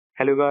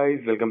Hello guys,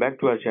 welcome back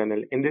to our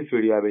channel. In this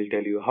video, I will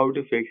tell you how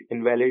to fix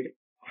invalid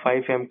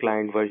FiveM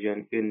client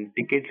version in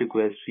ticket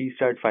request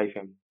restart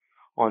FiveM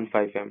on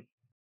FiveM.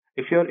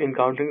 If you are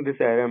encountering this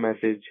error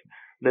message,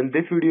 then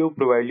this video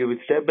provides you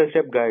with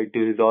step-by-step guide to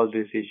resolve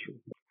this issue.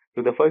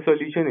 So the first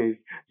solution is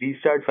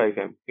restart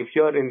FiveM. If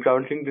you are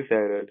encountering this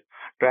error,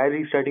 try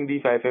restarting the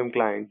FiveM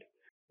client,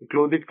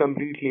 close it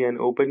completely and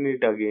open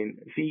it again.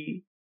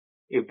 See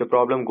if the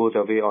problem goes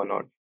away or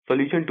not.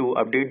 Solution 2,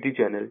 update the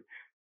channel.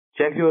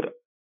 Check your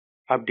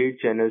update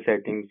channel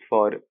settings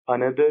for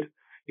another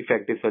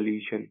effective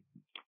solution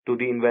to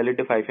the invalid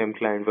FiveM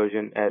client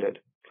version error.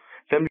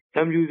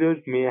 Some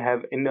users may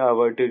have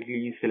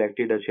inadvertently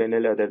selected a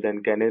channel other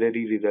than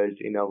canary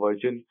results in a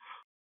version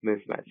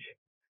mismatch.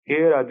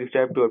 Here are the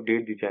steps to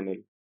update the channel.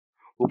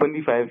 Open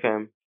the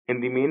FiveM.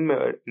 In the main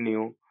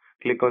menu,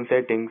 click on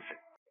Settings.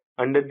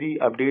 Under the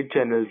Update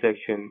Channel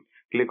section,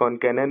 click on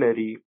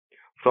Canary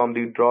from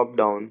the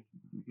drop-down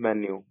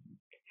menu.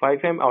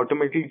 FiveM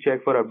automatically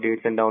check for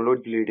updates and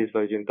download the latest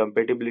version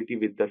compatibility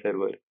with the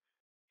server.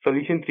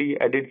 Solution 3.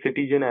 Edit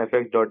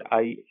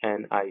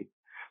CitizenFX.ini.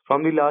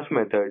 From the last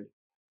method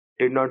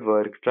did not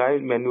work, try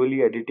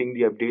manually editing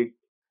the update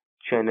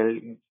channel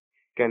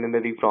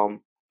canary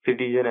from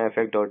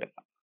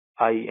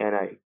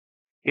CitizenFX.ini.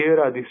 Here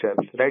are the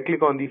steps. Right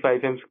click on the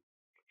FiveM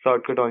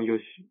shortcut on your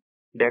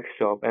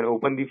desktop and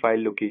open the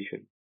file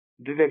location.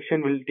 This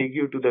action will take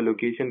you to the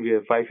location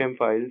where FiveM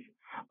files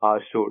are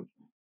stored.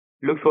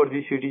 Look for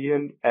the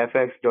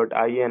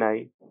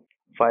CitizenFX.ini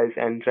files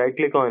and right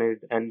click on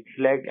it and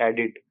select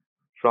Edit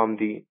from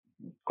the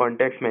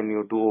context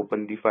menu to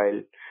open the file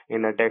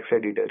in a text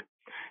editor.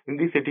 In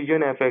the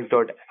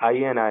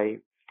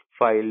CitizenFX.ini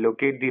file,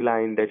 locate the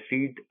line that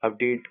reads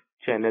update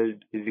channel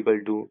is equal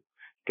to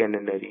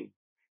canary.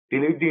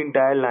 Delete the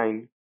entire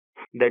line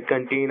that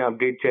contain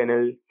update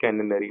channel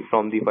canary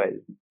from the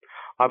file.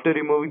 After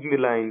removing the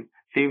line,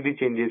 save the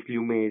changes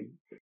you made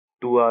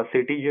to a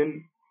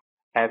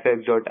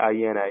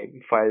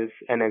CitizenFX.ini files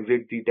and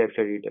exit the text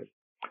editor.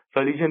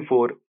 Solution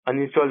 4.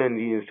 Uninstall and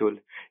reinstall.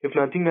 If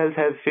nothing else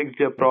has fixed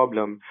your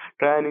problem,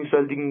 try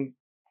uninstalling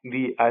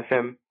the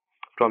FM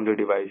from the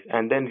device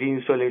and then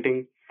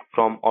reinstalling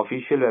from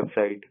official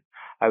website.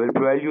 I will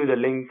provide you the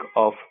link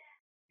of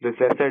this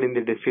website in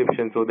the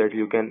description so that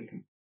you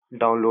can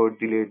download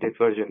the latest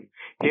version.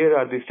 Here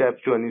are the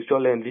steps to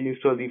uninstall and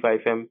reinstall the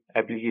FiveM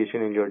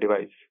application in your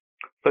device.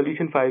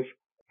 Solution 5.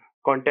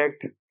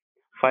 Contact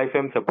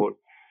FiveM support.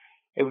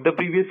 If the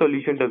previous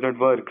solution does not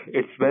work,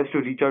 it's best to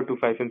reach out to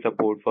FiveM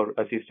support for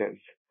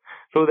assistance.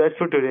 So that's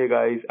for today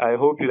guys. I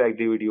hope you liked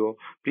the video.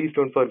 Please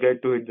don't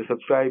forget to hit the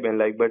subscribe and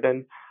like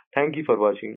button. Thank you for watching.